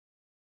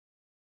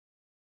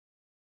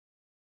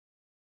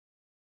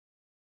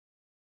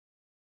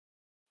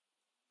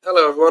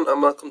Hello everyone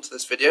and welcome to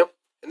this video.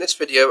 In this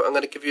video I'm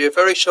going to give you a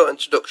very short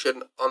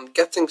introduction on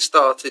getting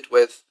started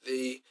with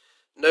the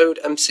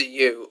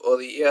NodeMCU or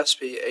the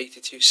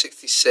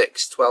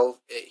ESP8266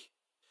 12E.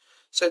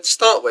 So to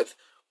start with,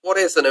 what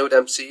is the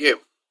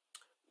NodeMCU?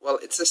 Well,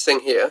 it's this thing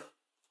here,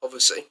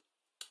 obviously.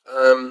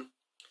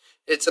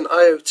 It's an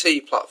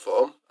IoT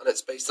platform and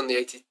it's based on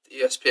the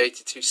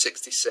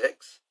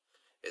ESP8266.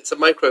 It's a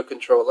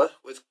microcontroller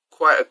with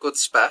quite a good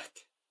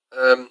spec.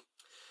 And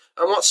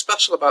what's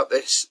special about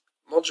this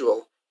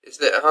module is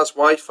that it has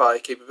Wi-Fi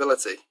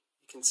capability. You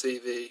can see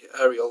the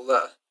aerial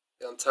there,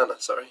 the antenna,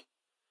 sorry.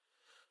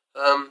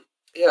 Yeah,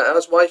 it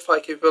has Wi-Fi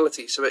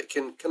capability, so it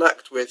can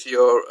connect with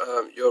your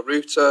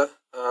router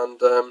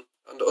and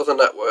other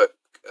network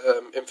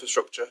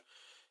infrastructure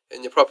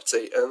in your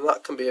property, and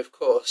that can be, of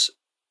course,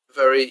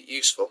 very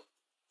useful.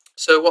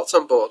 So what's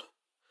on board?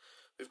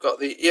 We've got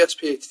the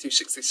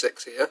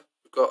ESP8266 here.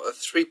 We've got a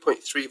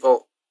 3.3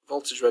 volt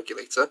voltage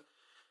regulator.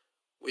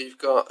 We've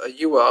got a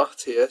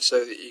UART here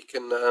so that you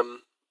can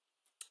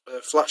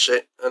flash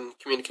it and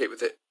communicate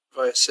with it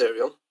via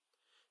serial.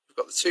 We've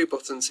got the two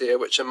buttons here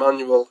which are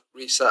manual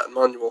reset and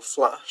manual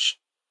flash,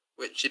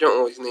 which you don't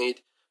always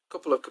need. A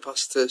couple of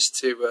capacitors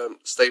to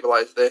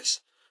stabilise this,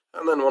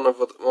 and then one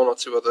or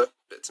two other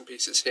bits and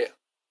pieces here.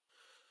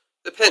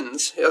 The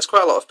pins, it has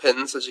quite a lot of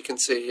pins as you can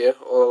see here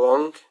all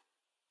along,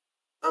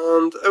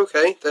 and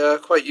okay, they're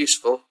quite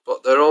useful,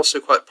 but they're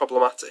also quite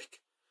problematic.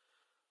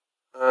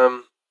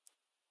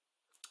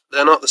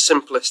 They're not the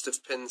simplest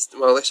of pins.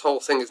 Well, this whole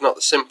thing is not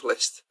the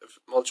simplest of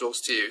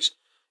modules to use.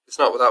 It's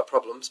not without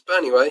problems. But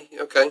anyway,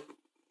 okay,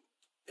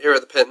 here are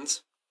the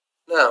pins.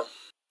 Now,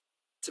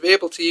 to be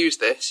able to use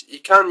this, you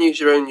can use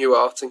your own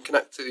UART and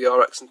connect to the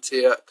RX and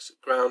TX,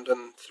 ground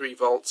and 3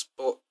 volts,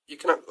 but you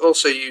can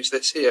also use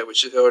this here,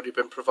 which has already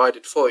been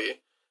provided for you,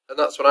 and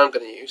that's what I'm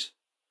going to use.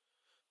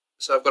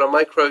 So I've got a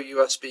micro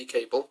USB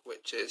cable,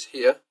 which is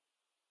here,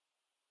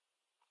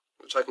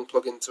 which I can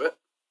plug into it.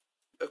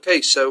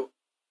 Okay, so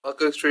I'll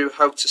go through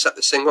how to set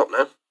this thing up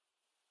now.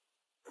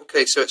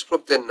 Okay, so it's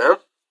plugged in now,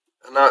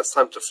 and now it's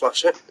time to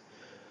flash it.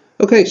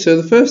 Okay, so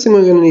the first thing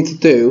we're going to need to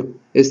do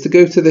is to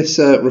go to this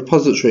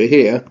repository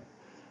here.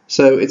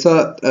 So it's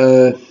at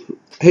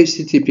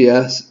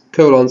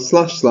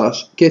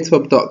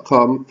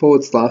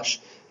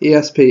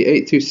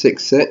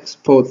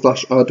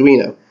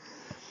https://github.com/ESP8266/Arduino.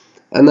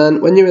 And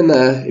then when you're in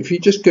there, if you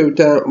just go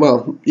down,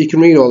 well, you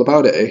can read all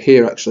about it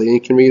here actually, and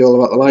you can read all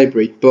about the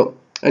library, but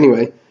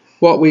anyway,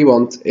 what we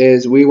want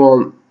is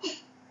the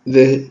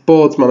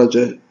boards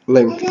manager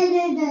link.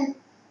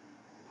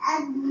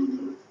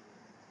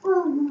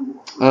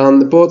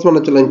 And the boards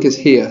manager link is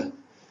here.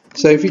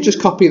 So if you just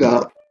copy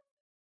that,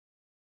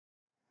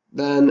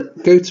 then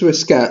go to a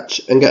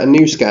sketch and get a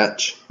new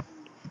sketch,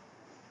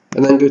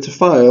 and then go to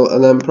file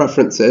and then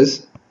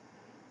preferences,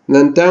 and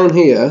then down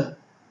here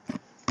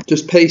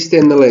just paste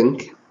in the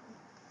link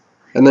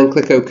and then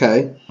click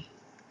OK,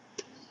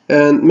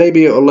 and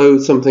maybe it'll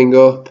load something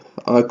up.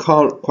 I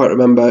can't quite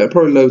remember. It'll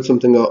probably load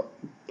something up,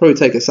 probably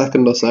take a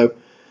second or so.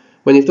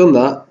 When you've done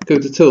that, go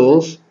to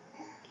Tools,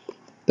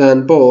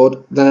 then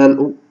Board,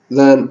 then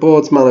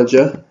Boards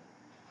Manager.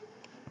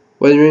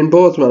 When you're in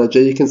Boards Manager,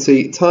 you can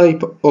see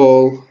Type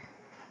All,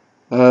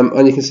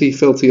 and you can see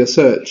Filter Your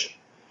Search.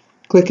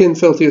 Click in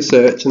Filter Your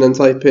Search and then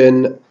type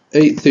in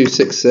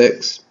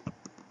 8266,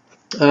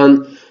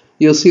 and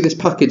you'll see this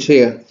package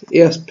here,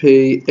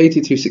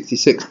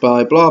 ESP8266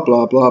 by blah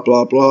blah blah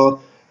blah blah.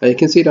 And you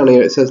can see down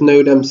here it says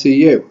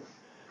NodeMCU.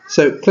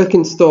 So click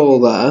install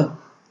there,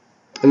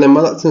 and then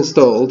when that's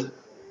installed,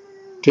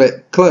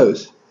 click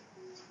close.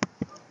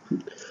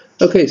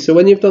 Okay, so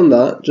when you've done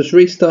that, just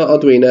restart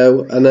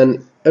Arduino and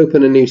then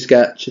open a new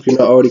sketch if you've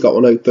not already got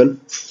one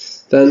open.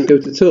 Then go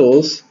to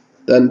Tools,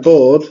 then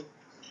Board,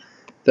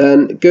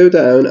 then go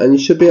down and you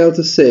should be able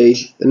to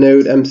see the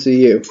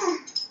NodeMCU.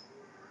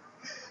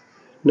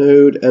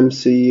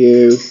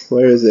 NodeMCU,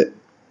 where is it?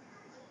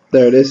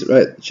 There it is,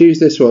 right, choose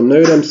this one,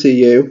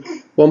 NodeMCU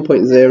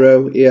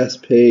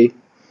 1.0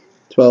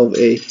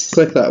 ESP12E.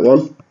 Click that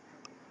one.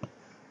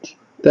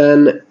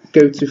 Then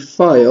go to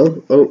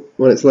File,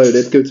 when it's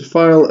loaded, go to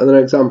File and then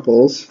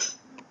Examples.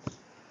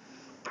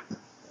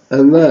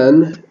 And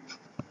then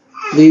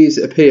these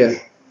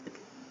appear.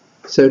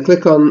 So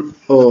click on,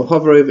 or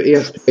hover over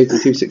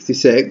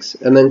ESP8266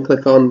 and then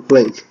click on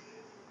Blink.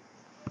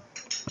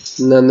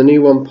 And then the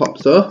new one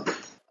pops up.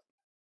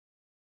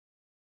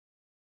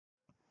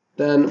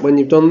 Then when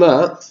you've done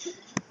that,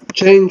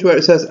 change where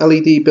it says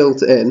LED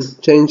built in,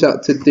 change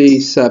that to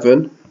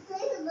D7,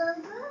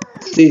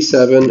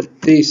 D7,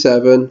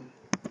 D7,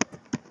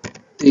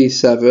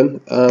 D7,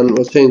 and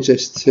we'll change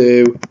this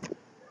to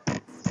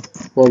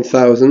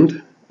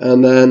 1000,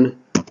 and then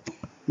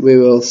we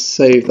will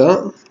save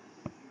that.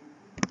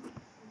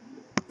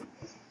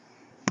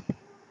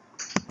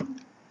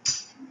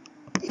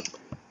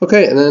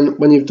 Okay, and then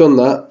when you've done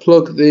that,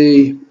 plug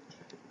the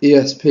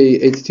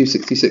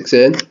ESP8266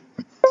 in.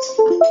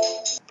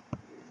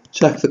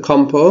 Check the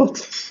COM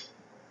port.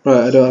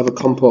 Right, I don't have a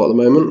COM port at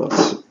the moment,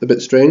 that's a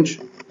bit strange.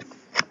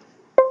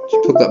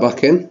 Just plug that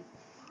back in.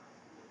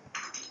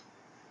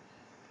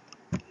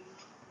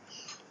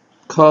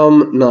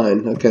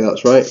 COM9, okay,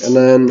 that's right, and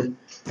then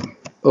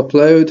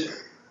upload.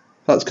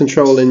 That's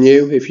controlling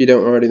you if you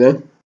don't already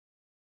know.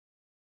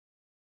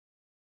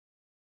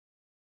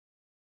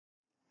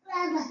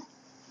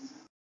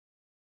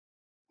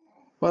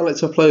 While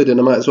it's uploading,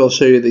 I might as well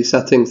show you the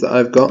settings that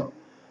I've got.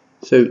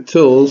 So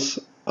tools,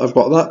 I've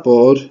got that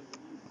board,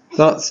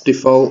 that's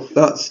default,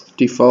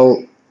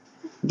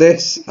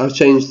 this I've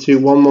changed to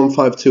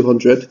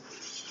 115200.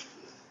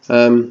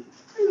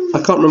 I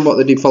can't remember what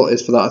the default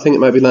is for that, I think it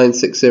might be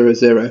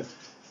 9600,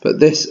 but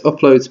this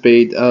upload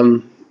speed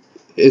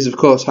is of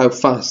course how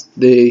fast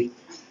the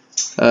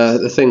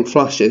thing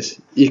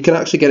flashes. You can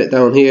actually get it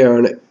down here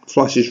and it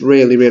flashes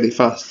really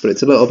fast, but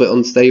it's a little bit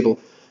unstable,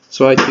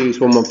 so I choose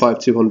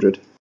 115200.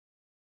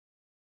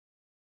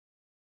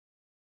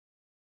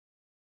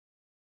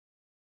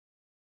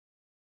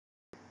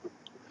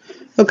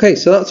 Okay,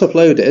 so that's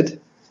uploaded,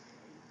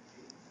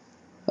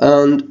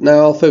 and now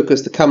I'll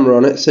focus the camera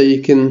on it so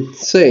you can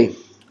see.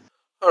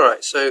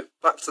 Alright, so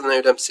back to the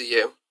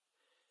NodeMCU.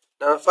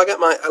 Now if I get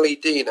my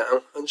LED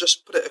now and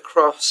just put it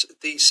across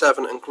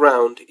D7 and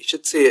ground, you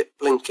should see it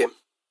blinking.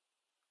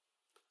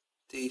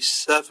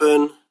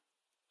 D7.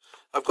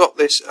 I've got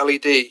this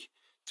LED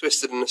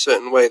twisted in a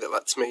certain way that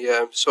lets me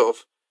sort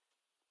of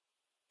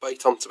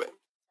bite onto it.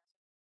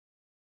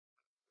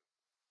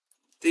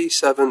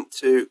 D7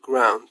 to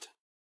ground.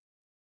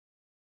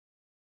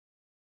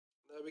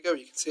 There we go,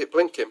 you can see it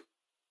blinking.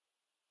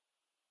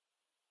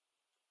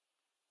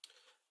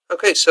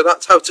 Okay, so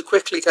that's how to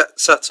quickly get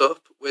set up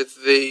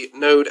with the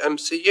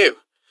NodeMCU.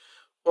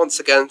 Once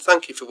again,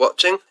 thank you for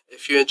watching.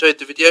 If you enjoyed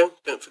the video,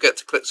 don't forget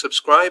to click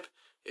subscribe.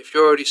 If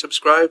you're already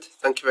subscribed,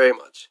 thank you very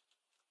much.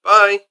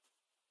 Bye!